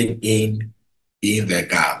of filling in the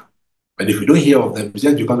gap. But if you don't hear of them, it's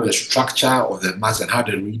just because of the structure of the mass and how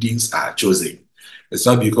the readings are chosen. It's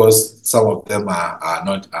not because some of them are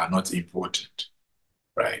not important,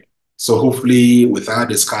 right? So hopefully with our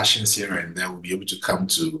discussions here and there, we'll be able to come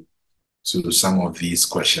to some of these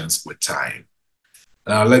questions with time.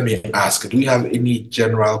 Now, let me ask, do we have any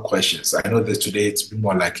general questions? I know that today it's been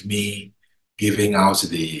more like me giving out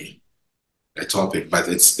the topic, but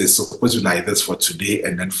it's supposed to be like this for today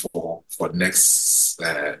and then for next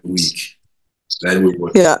week. Then we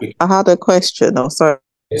will. Yeah, I had a question. Oh, sorry.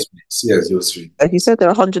 Yes, please. Yes, yours. You said there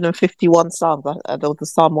are 151 psalms. There was the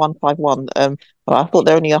Psalm 151. But I thought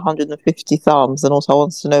there were only 150 psalms, and also I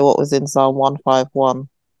wanted to know what was in Psalm 151.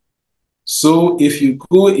 So if you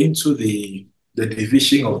go into the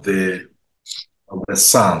division of the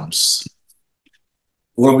psalms,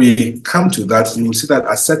 when we come to that, you will see that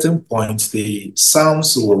at certain points the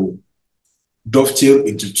psalms will dovetail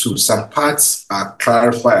into two. Some parts are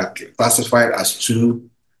classified as two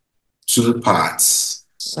parts.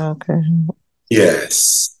 Okay.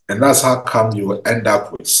 Yes, and that's how come you will end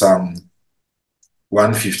up with Psalm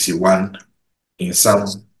 151 in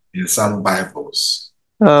some Bibles.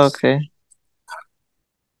 Okay.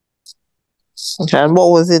 Okay, and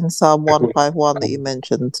what was in Psalm 151 that you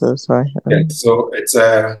mentioned? So sorry. Yes, so it's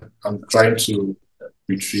I'm trying to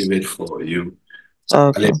retrieve it for you.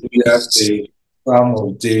 Okay. Hallelujah, the Psalm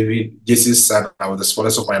of David, Jesus' son, I was the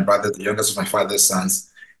smallest of my brothers, the youngest of my father's sons.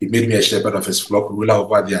 He made me a shepherd of his flock, ruler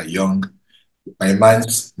over their young.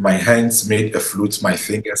 My hands made a flute, my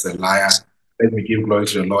fingers a lyre. Let me give glory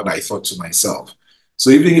to the Lord, I thought to myself. So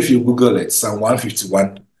even if you Google it, Psalm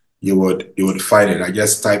 151, you would find it. I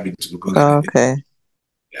just type into Google. Okay.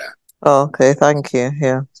 Yeah. Okay, thank you.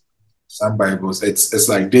 Yeah. Some Bibles, it's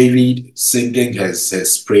like David singing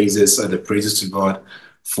his praises and the praises to God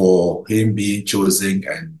for him being chosen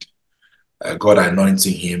and God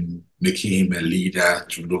anointing him, making him a leader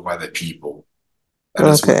to rule over the people. That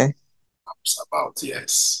is what it's about,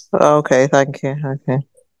 yes. Okay, thank you. Okay.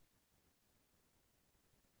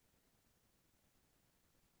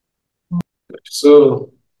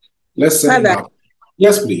 So let's send it up.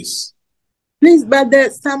 Yes, please. Please, but the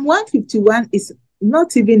Psalm 151 is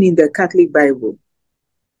not even in the Catholic Bible.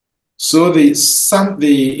 So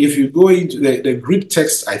if you go into the Greek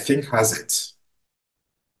text, I think has it.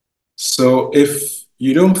 So if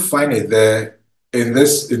you don't find it there in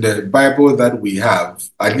the Bible that we have,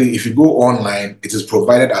 I think if you go online, it is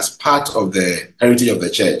provided as part of the heritage of the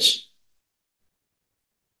church.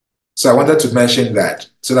 So I wanted to mention that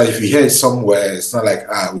so that if you hear it somewhere, it's not like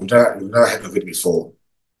we've never heard of it before.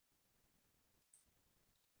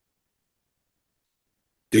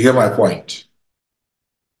 Do you get my point?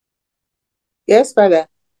 Yes, Father.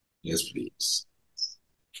 Yes, please.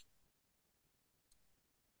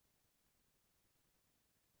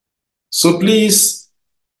 So please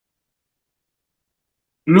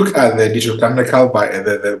look at the Deuterocanonical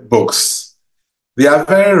the books. They are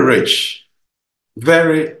very rich.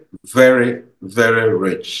 Very, very, very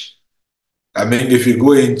rich. I mean, if you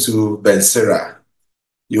go into Ben Sira,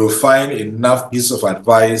 you'll find enough pieces of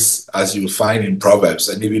advice as you find in Proverbs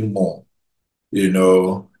and even more. You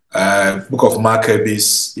know, Book of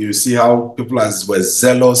Maccabees, you see how people were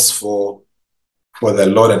zealous for the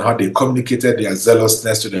Lord and how they communicated their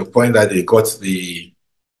zealousness to the point that they got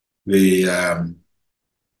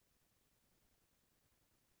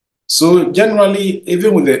so generally,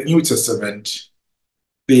 even with the New Testament,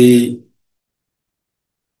 the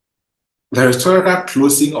the historical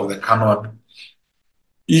closing of the canon,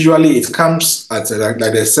 usually it comes at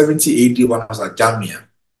like the 70 AD one was at Jamia,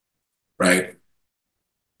 right?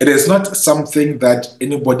 It is not something that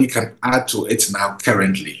anybody can add to it now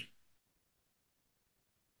currently.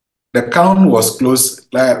 The canon was closed.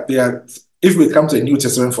 Like, if we come to the New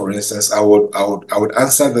Testament, for instance, I would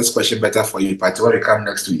answer this question better for you, but when we come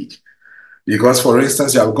next week. Because, for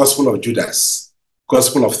instance, you have Gospel of Judas,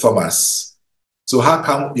 Gospel of Thomas. So how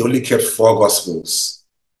come you only kept 4 Gospels,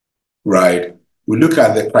 right? We look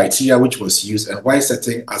at the criteria which was used and why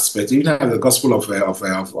certain aspects, even have the Gospel of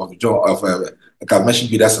John, like I've mentioned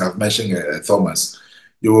Judas and I've mentioned Thomas,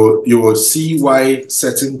 you will see why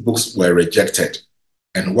certain books were rejected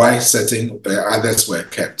and why certain others were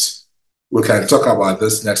kept. We can talk about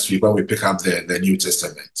this next week when we pick up the New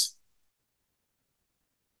Testament.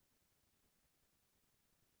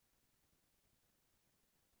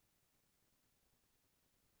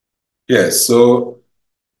 Yes, so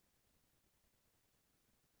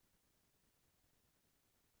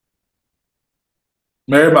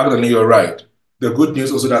Mary Magdalene, you're right. The good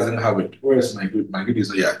news also doesn't have it. Where is my good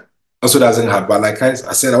news? Yeah, also doesn't have. But like I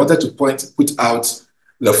said, I wanted to put out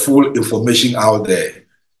the full information out there.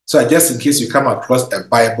 So just in case you come across a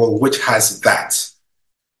Bible which has that,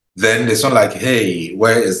 then it's not like, hey,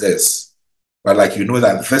 where is this? But like you know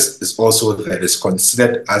that this is also that is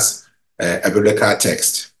considered as a biblical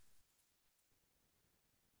text.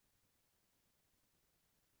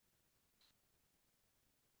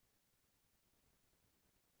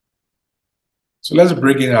 So let's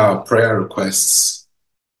bring in our prayer requests.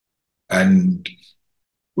 And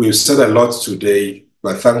we've said a lot today,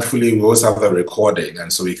 but thankfully we also have the recording,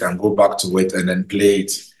 and so we can go back to it and then play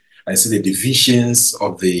it and see the divisions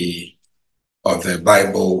of the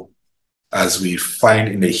Bible as we find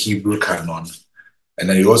in the Hebrew canon. And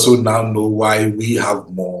then you also now know why we have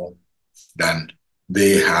more than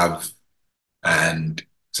they have, and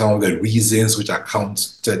some of the reasons which are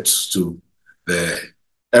counted to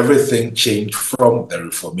everything changed from the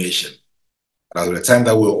Reformation. At the time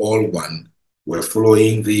that we're all one, we're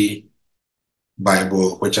following the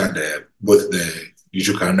Bible, which are both the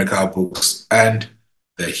usual canonical books and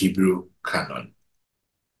the Hebrew canon.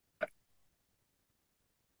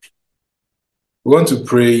 We want to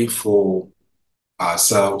pray for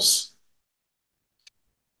ourselves.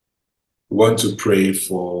 We want to pray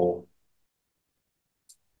for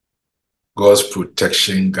God's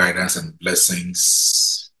protection, guidance, and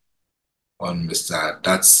blessings on Mr.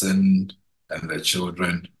 Datson and the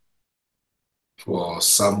children, for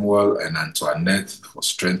Samuel and Antoinette, for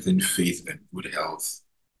strengthened faith and good health,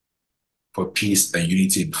 for peace and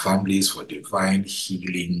unity in families, for divine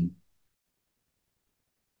healing,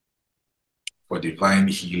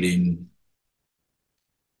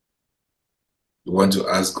 We want to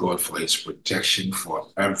ask God for his protection for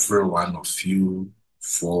every one of you,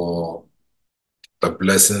 for the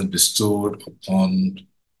blessings bestowed upon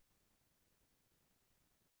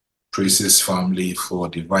Praise's family, for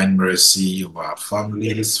divine mercy of our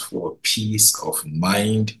families, for peace of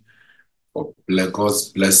mind, for God's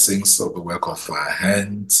blessings of the work of our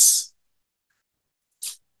hands,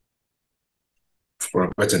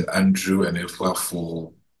 for Robert and Andrew and Eva,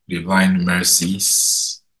 for divine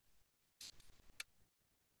mercies,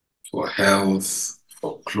 for health,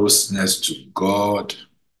 for closeness to God,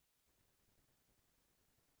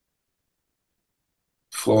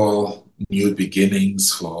 for new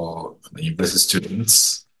beginnings for the university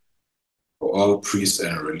students, for all priests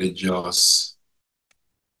and religious.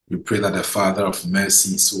 We pray that the Father of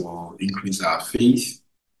mercies will increase our faith,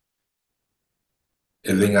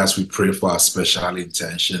 even as we pray for our special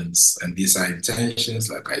intentions. And these are intentions,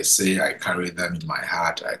 like I say, I carry them in my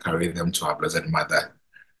heart. I carry them to our Blessed Mother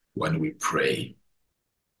when we pray.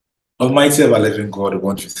 Almighty ever-living God, we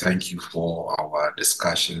want to thank you for our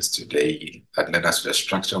discussions today that led us to the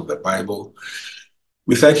structure of the Bible.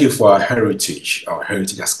 We thank you for our heritage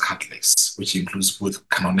as Catholics, which includes both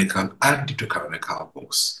canonical and deuterocanonical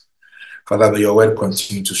books. Father, may your word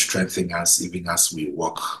continue to strengthen us even as we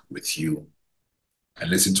walk with you. And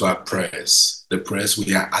listen to our prayers, the prayers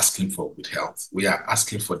we are asking for good health. We are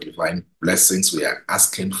asking for divine blessings. We are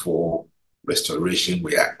asking for restoration.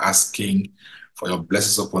 We are asking for your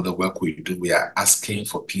blessings upon the work we do. We are asking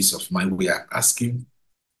for peace of mind. We are asking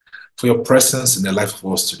for your presence in the life of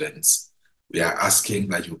all students. We are asking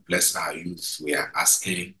that you bless our youth. We are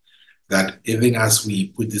asking that even as we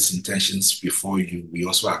put these intentions before you, we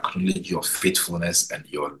also acknowledge your faithfulness and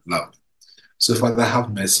your love. So, Father,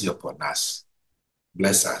 have mercy upon us.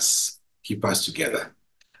 Bless us. Keep us together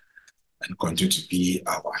and continue to be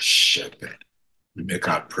our shepherd. We make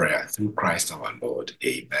our prayer through Christ our Lord.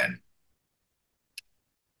 Amen.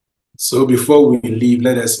 So before we leave,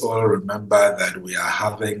 let us all remember that we are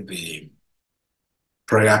having the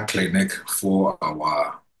prayer clinic for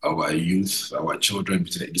our youth, our children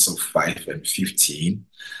between the ages of 5 and 15.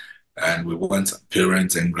 And we want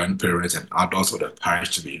parents and grandparents and adults of the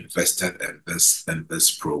parish to be invested in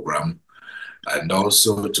this program. And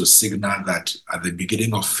also to signal that at the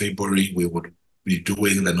beginning of February, we would be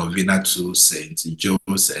doing the novena to Saint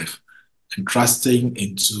Joseph, entrusting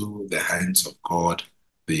into the hands of God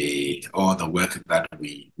all the work that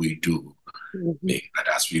we do. Meaning that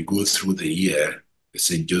as we go through the year,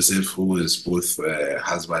 Saint Joseph, who is both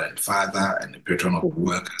husband and father and the patron of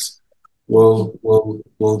workers,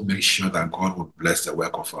 will make sure that God will bless the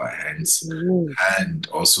work of our hands and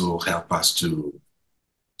also help us to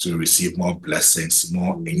receive more blessings,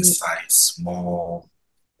 more insights, more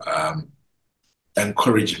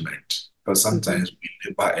encouragement. Because sometimes we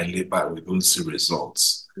labor and labor, we don't see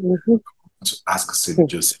results. To ask Saint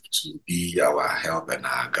Joseph to be our help and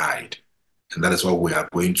our guide. And that is what we are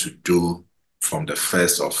going to do from the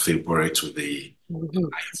 1st of February to the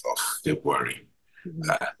 9th of February. We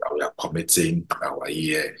are committing our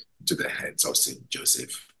year to the hands of Saint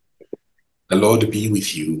Joseph. The Lord be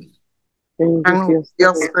with you. And with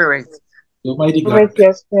your spirit. The Almighty God, With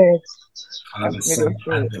your spirit. Father, Son,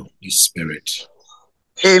 and the Holy Spirit.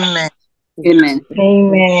 Amen. Amen.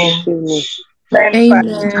 Amen.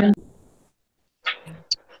 Amen.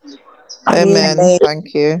 Amen.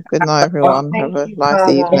 Thank you. Good night, everyone. Have a nice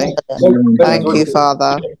evening. Thank you,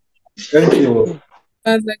 Father. Thank you.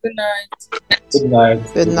 Father, good night. Good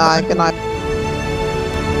night. Good night. Good night.